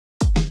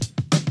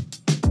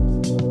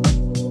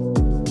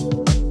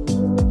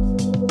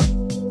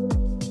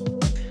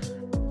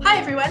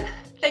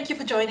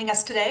joining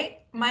us today.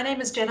 My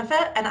name is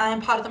Jennifer and I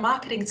am part of the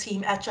marketing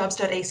team at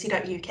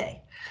jobs.ac.uk.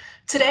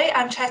 Today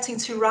I'm chatting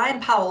to Ryan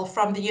Powell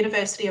from the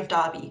University of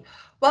Derby.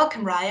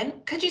 Welcome, Ryan.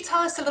 Could you tell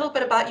us a little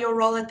bit about your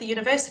role at the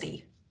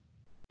university?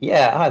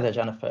 Yeah, hi there,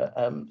 Jennifer.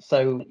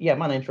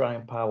 My name's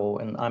Ryan Powell,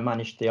 and I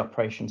manage the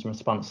Operations and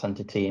Response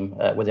Centre team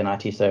within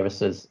IT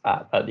services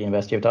at the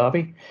University of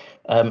Derby.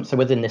 So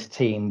within this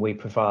team, we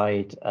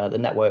provide the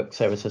network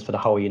services for the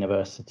whole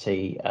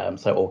university,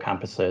 so all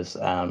campuses,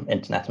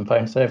 internet and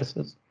phone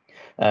services.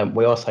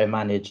 We also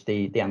manage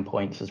the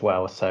endpoints as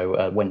well,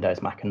 so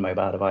Windows, Mac and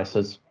mobile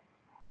devices.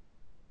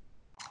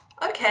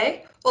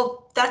 Okay,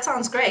 well, that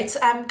sounds great.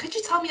 Could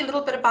you tell me a little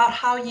bit about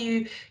how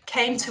you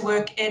came to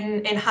work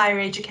in higher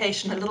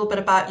education, a little bit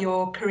about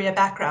your career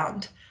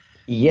background?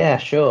 Yeah,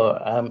 sure.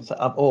 So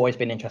I've always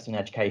been interested in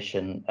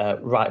education,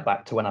 right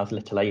back to when I was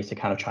little. I used to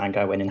kind of try and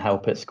go in and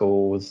help at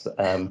schools,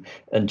 and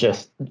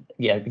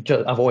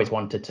I've always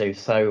wanted to.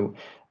 So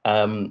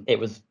it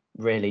was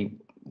really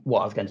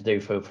what I was going to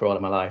do for all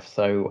of my life.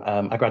 So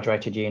I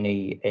graduated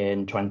uni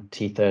in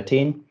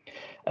 2013.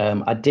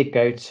 I did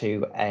go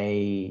to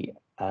a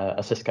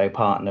Cisco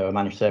partner, a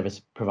managed service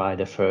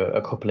provider, for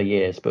a couple of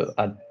years, but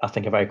I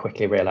think I very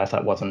quickly realised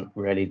that wasn't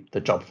really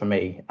the job for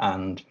me,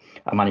 and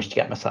I managed to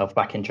get myself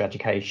back into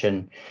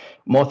education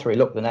more through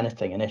luck than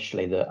anything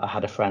initially. That I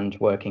had a friend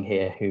working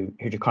here who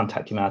just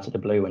contacted me out of the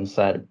blue and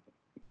said,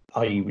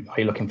 are you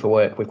looking for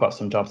work? We've got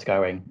some jobs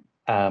going.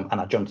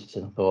 And I jumped into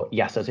it and thought,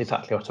 yes, that's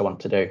exactly what I want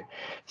to do.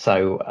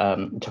 So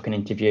took an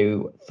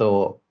interview,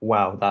 thought,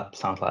 wow, that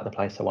sounds like the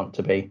place I want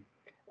to be.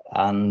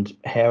 And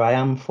here I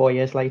am 4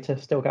 years later,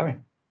 still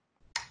going.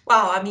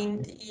 Wow, I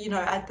mean,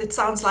 it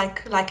sounds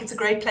like it's a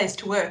great place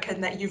to work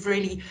and that you've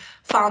really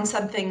found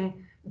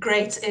something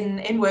great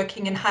in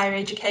working in higher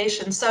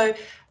education. So,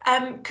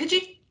 could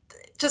you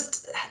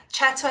just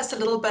chat to us a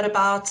little bit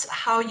about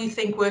how you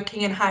think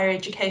working in higher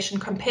education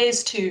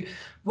compares to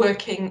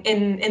working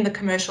in the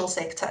commercial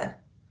sector?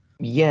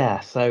 Yeah,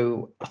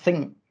 so I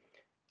think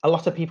a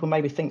lot of people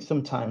maybe think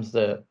sometimes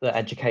that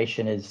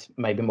education is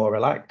maybe more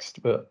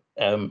relaxed, but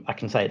I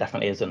can say it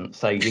definitely isn't.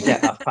 So you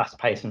get that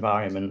fast-paced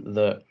environment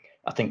that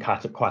I think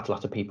quite a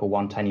lot of people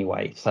want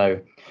anyway.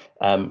 So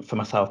for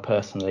myself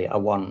personally, I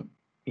want,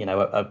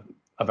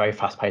 a very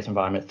fast-paced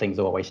environment. Things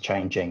are always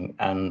changing,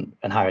 and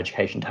higher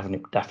education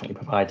definitely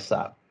provides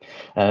that.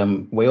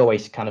 We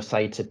always kind of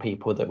say to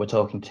people that we're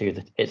talking to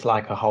that it's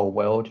like a whole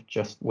world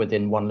just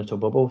within one little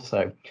bubble.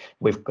 So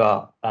we've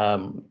got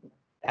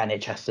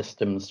NHS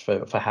systems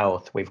for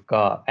health. We've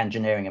got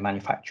engineering and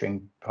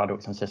manufacturing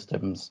products and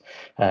systems,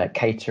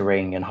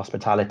 catering and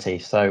hospitality.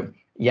 So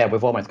yeah,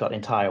 we've almost got the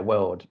entire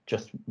world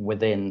just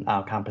within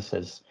our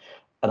campuses.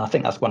 And I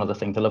think that's one of the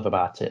things I love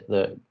about it,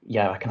 that,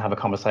 yeah, I can have a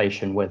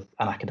conversation with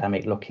an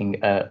academic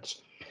looking at,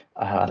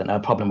 a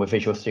problem with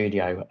Visual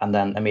Studio. And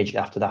then immediately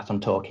after that, I'm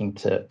talking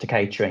to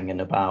catering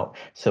and about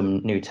some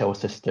new till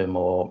system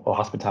or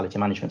hospitality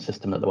management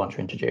system that they want to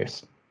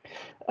introduce.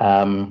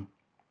 That's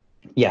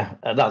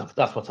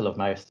what I love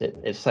most.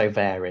 It's so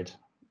varied.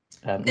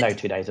 No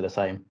 2 days are the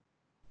same.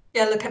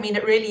 Yeah, look, I mean,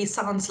 it really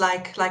sounds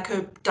like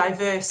a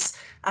diverse,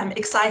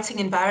 exciting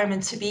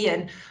environment to be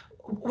in.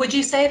 Would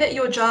you say that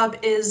your job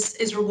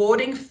is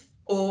rewarding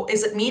or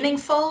is it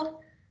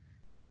meaningful?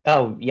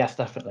 Oh, yes,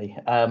 definitely.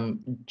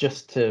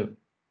 Just to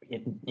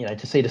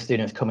see the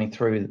students coming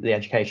through the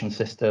education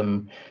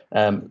system,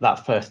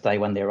 that first day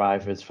when they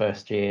arrive as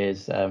first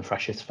years,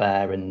 freshers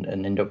fair and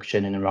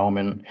induction and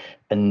enrolment,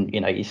 and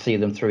you see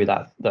them through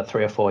that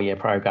 3 or 4 year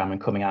program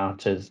and coming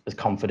out as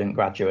confident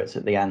graduates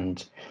at the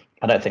end.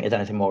 I don't think there's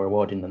anything more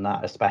rewarding than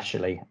that,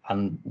 especially,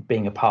 and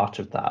being a part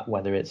of that,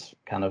 whether it's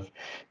kind of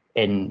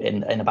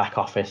in a back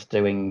office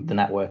doing the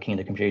networking and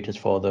the computers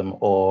for them,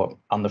 or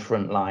on the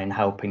front line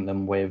helping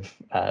them with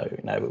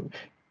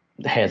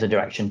here's a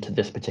direction to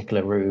this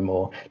particular room,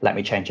 or let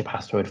me change your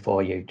password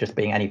for you. Just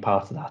being any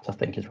part of that, I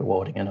think, is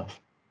rewarding enough.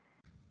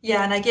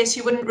 Yeah, and I guess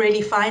you wouldn't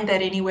really find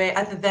that anywhere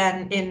other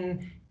than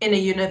in a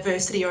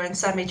university or in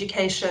some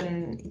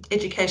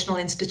educational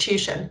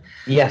institution.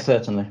 Yeah,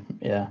 certainly.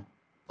 Yeah.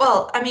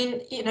 Well, I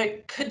mean,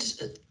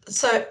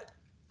 so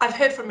I've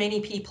heard from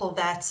many people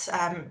that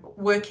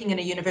working in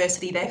a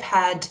university, they've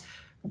had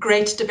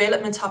great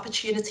development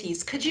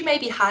opportunities. Could you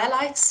maybe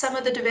highlight some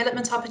of the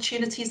development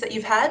opportunities that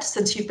you've had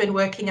since you've been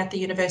working at the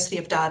University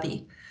of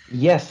Derby?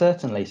 Yeah,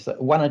 certainly. So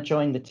when I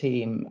joined the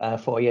team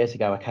 4 years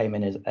ago, I came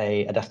in as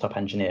a desktop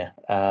engineer.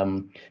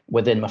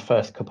 Within my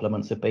first couple of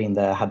months of being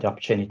there, I had the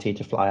opportunity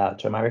to fly out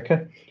to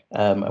America,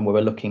 and we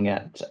were looking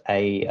at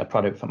a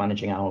product for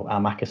managing our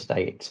Mac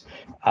estate.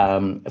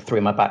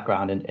 Through my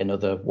background in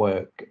other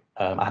work,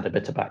 I had a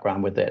bit of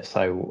background with it.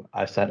 So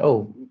I said,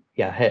 oh,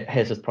 yeah,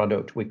 here's this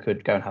product. We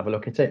could go and have a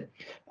look at it.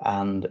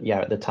 And yeah,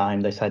 at the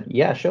time they said,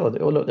 yeah, sure.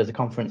 Oh, look, there's a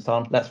conference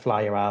on. Let's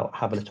fly you out,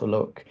 have a little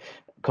look,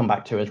 come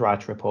back to us,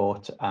 write a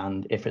report,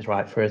 and if it's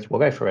right for us, we'll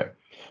go for it.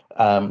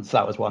 So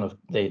that was one of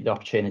the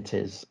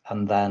opportunities.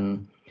 And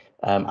then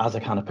as I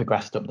kind of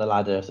progressed up the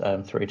ladder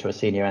through to a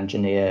senior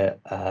engineer,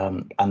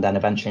 and then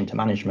eventually into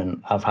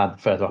management, I've had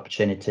further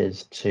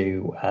opportunities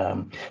to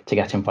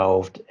get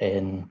involved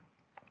in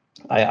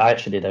I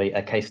actually did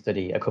a case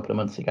study a couple of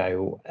months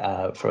ago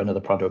for another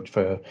product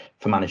for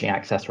managing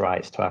access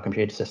rights to our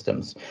computer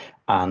systems,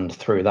 and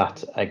through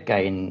that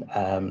again,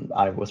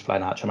 I was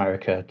flown out to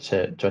America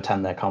to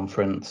attend their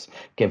conference,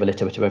 give a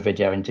little bit of a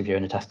video interview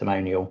and a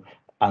testimonial,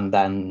 and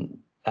then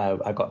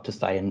I got to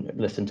stay and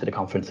listen to the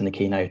conference and the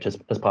keynote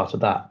as part of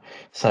that.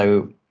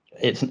 So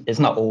it's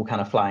not all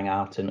kind of flying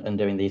out and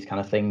doing these kind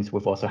of things.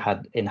 We've also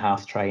had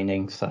in-house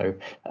training. So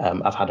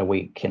I've had a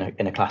week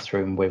in a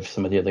classroom with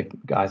some of the other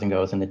guys and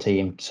girls in the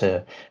team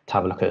to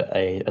have a look at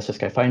a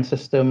Cisco phone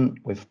system.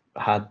 We've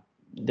had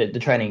the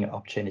training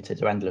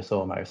opportunities are endless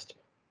almost.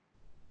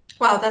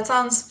 Wow, that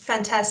sounds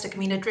fantastic. I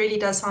mean, it really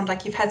does sound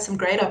like you've had some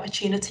great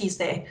opportunities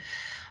there.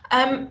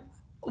 Um,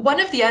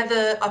 One of the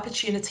other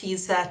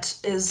opportunities that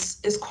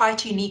is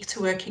quite unique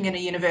to working in a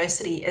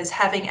university is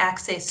having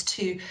access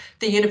to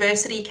the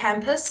university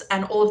campus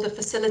and all of the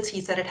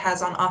facilities that it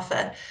has on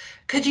offer.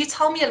 Could you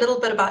tell me a little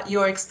bit about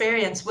your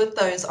experience with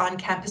those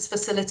on-campus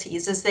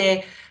facilities?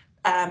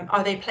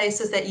 Are there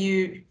places that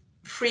you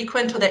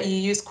frequent or that you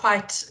use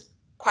quite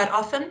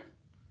often?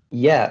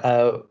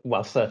 Yeah,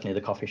 well, certainly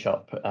the coffee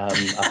shop. I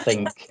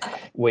think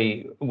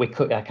we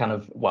could kind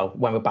of, well,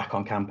 when we're back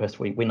on campus,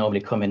 we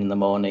normally come in the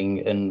morning,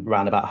 and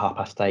round about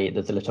 8:30,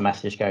 there's a little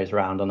message goes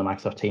around on the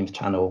Microsoft Teams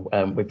channel.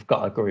 We've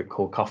got a group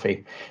called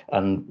Coffee,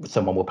 and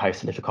someone will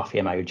post a little coffee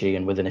emoji,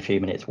 and within a few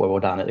minutes, we're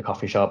all down at the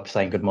coffee shop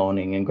saying good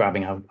morning and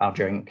grabbing our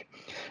drink.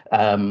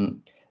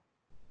 Um,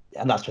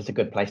 and that's just a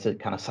good place to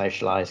kind of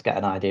socialize, get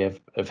an idea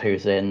of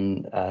who's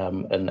in,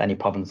 and any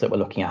problems that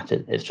we're looking at.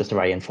 It's just a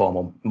very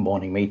informal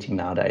morning meeting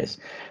nowadays.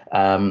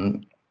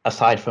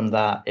 Aside from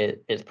that,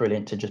 it's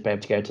brilliant to just be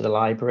able to go to the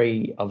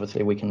library.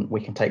 Obviously, we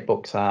can take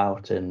books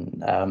out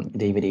and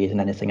DVDs and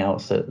anything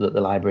else that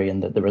the library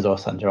and the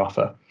resource centre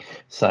offer.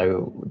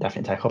 So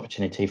definitely take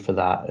opportunity for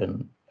that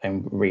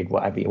and read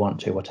whatever you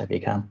want to, whatever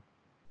you can.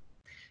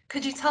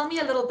 Could you tell me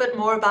a little bit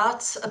more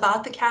about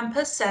the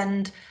campus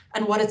and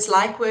what it's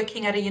like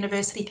working at a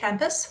university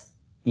campus?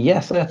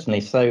 Yeah,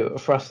 certainly. So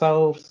for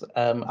ourselves,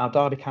 our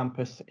Derby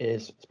campus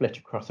is split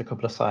across a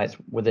couple of sites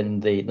within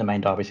the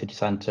main Derby city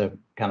centre,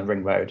 kind of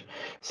ring road.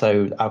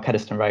 So our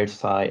Keddiston Road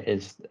site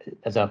is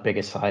our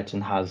biggest site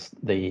and has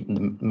the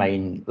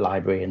main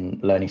library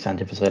and learning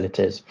centre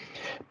facilities.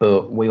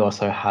 But we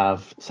also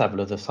have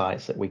several other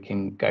sites that we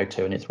can go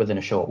to, and it's within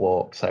a short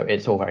walk. So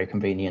it's all very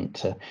convenient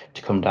to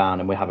come down,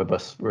 and we have a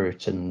bus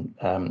route and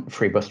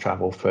free bus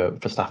travel for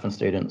staff and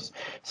students.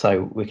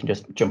 So we can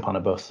just jump on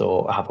a bus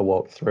or have a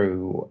walk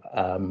through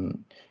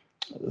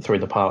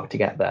the park to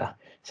get there.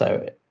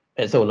 So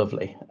it's all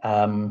lovely.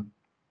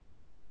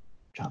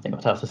 Trying to think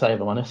what else to say, if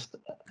I'm honest.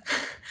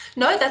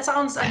 No, I mean, that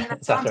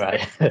That's sounds all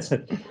right.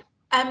 brilliant.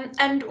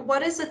 And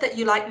what is it that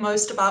you like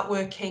most about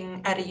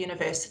working at a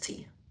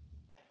university?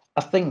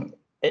 I think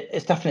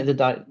it's definitely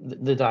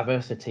the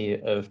diversity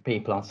of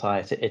people on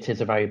site. It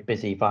is a very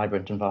busy,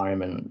 vibrant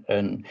environment,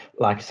 and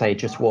like I say,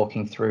 just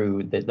walking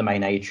through the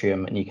main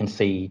atrium, and you can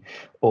see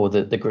all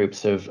the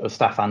groups of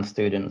staff and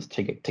students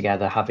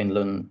together having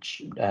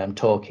lunch,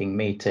 talking,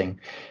 meeting.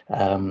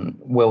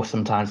 We'll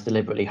sometimes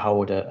deliberately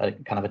hold a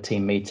kind of a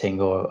team meeting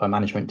or a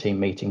management team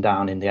meeting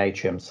down in the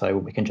atrium, so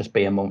we can just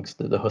be amongst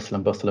the hustle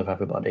and bustle of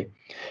everybody.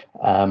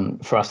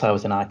 For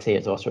ourselves in IT,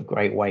 it's also a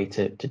great way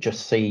to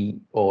just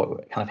see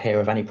or kind of hear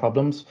of any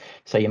problems.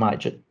 So we might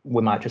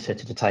just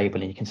sit at a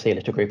table and you can see a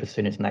little group of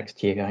students next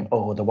to you going,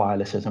 "Oh, the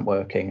wireless isn't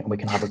working," and we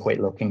can have a quick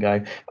look and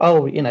go,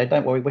 "Oh,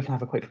 don't worry, we can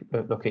have a quick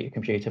look at your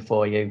computer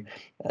for you.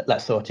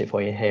 Let's sort it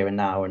for you here and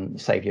now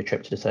and save you a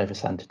trip to the service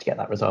centre to get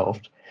that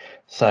resolved."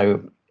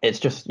 So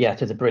it's just, yeah,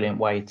 it is a brilliant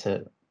way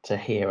to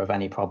hear of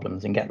any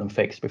problems and get them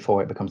fixed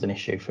before it becomes an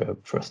issue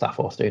for a staff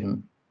or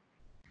student.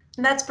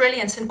 And that's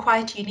brilliant and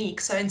quite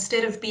unique. So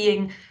instead of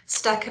being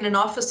stuck in an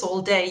office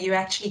all day, you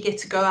actually get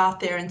to go out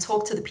there and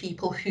talk to the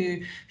people who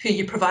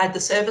you provide the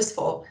service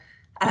for.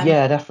 Um,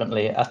 Yeah,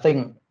 definitely. I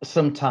think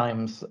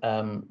sometimes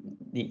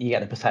you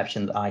get the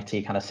perception that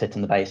IT kind of sit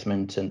in the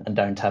basement and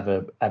don't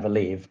ever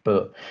leave.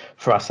 But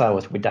for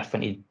ourselves, we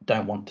definitely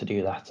don't want to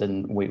do that,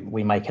 and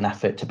we make an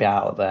effort to be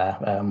out there.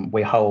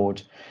 We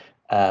hold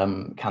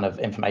kind of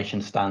information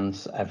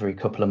stands every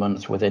couple of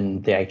months within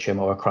the atrium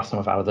or across some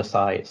of our other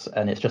sites,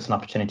 and it's just an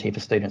opportunity for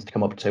students to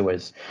come up to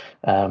us,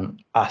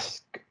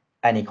 ask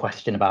any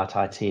question about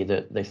IT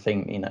that they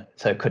think,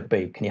 so it could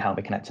be, can you help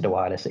me connect to the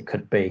wireless? It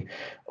could be,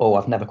 oh,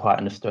 I've never quite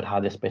understood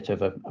how this bit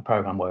of a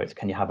program works.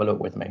 Can you have a look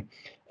with me?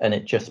 And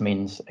it just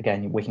means,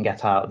 again, we can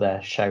get out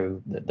there,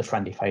 show the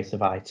friendly face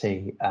of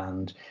IT,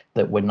 and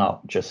that we're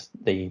not just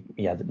the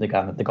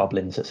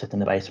goblins that sit in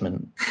the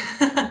basement.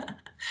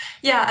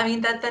 yeah, I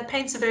mean that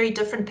paints a very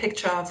different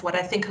picture of what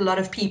I think a lot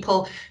of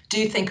people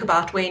do think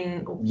about Yeah,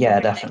 when they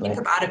think definitely.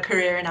 about a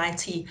career in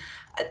IT.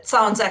 It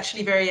sounds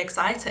actually very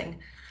exciting.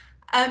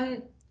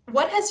 Um,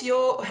 what has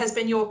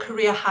been your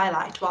career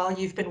highlight while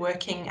you've been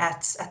working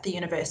at the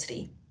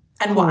university,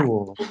 and why?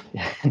 Oh,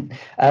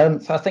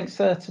 so I think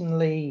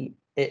certainly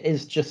it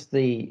is just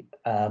the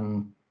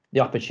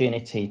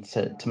opportunity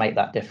to make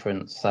that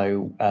difference.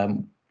 So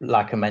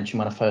like I mentioned,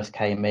 when I first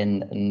came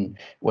in and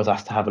was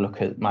asked to have a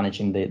look at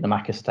managing the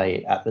Mac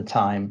estate at the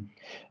time,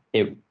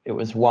 it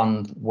was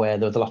one where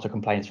there was a lot of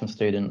complaints from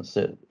students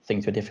that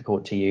things were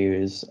difficult to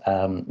use.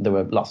 There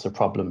were lots of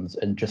problems,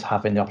 and just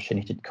having the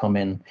opportunity to come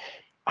in,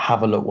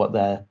 have a look what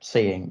they're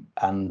seeing,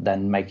 and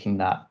then making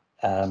that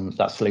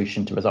that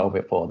solution to resolve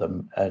it for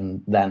them,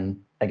 and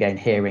then again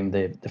hearing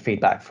the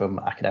feedback from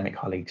academic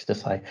colleagues to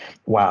say,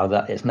 wow,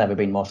 that it's never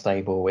been more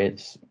stable.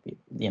 It's,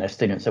 you know,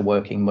 students are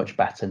working much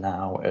better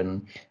now,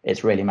 and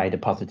it's really made a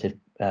positive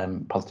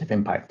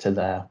impact to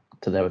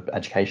their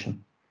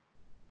education.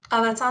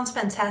 Oh, that sounds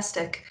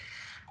fantastic.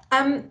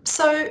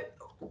 So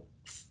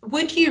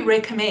would you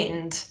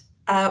recommend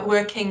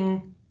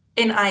working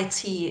in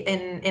IT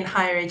in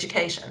higher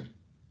education?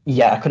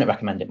 Yeah, I couldn't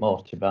recommend it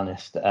more, to be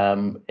honest.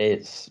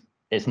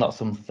 It's not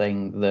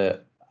something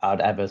that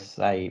I'd ever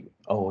say,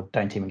 oh,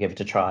 don't even give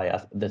it a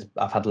try.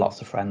 I've had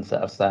lots of friends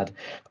that have said,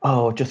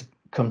 oh, just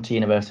come to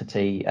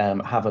university,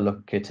 have a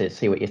look at it,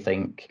 see what you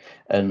think,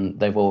 and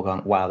they've all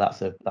gone, wow,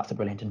 that's a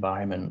brilliant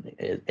environment.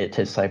 It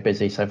is so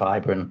busy, so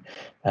vibrant.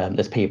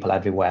 There's people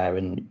everywhere,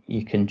 and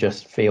you can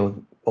just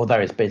feel, although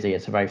it's busy,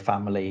 it's a very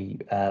family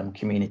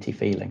community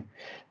feeling.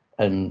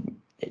 And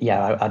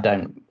yeah,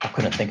 I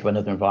couldn't think of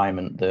another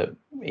environment that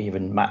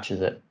even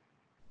matches it.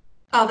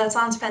 Oh, that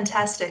sounds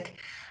fantastic.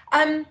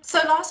 So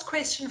last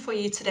question for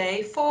you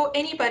today. For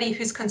anybody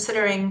who's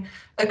considering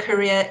a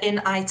career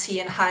in IT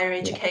and higher Yeah.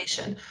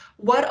 education,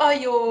 what are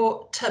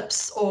your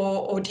tips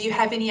or do you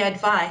have any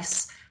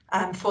advice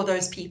for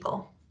those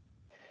people?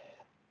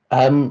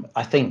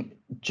 I think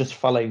just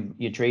follow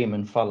your dream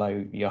and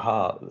follow your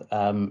heart.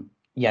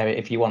 Yeah,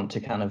 if you want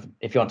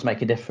to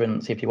make a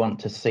difference, if you want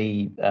to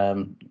see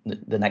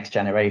the next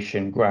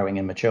generation growing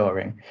and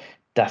maturing,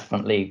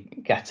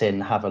 definitely get in,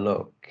 have a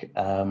look,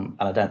 and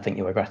I don't think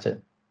you'll regret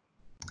it.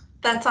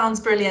 That sounds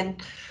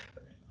brilliant.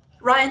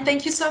 Ryan,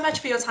 thank you so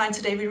much for your time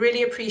today. We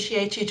really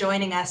appreciate you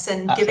joining us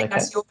and That's giving okay.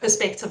 us your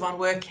perspective on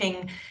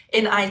working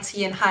in IT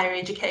and higher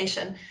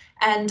education.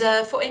 And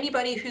for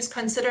anybody who's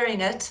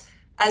considering it,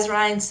 as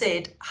Ryan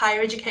said,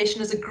 higher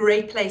education is a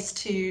great place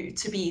to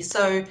be.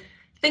 So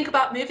think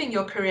about moving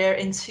your career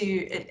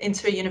into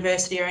a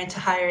university or into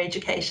higher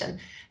education.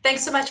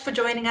 Thanks so much for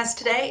joining us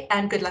today,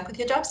 and good luck with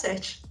your job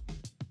search.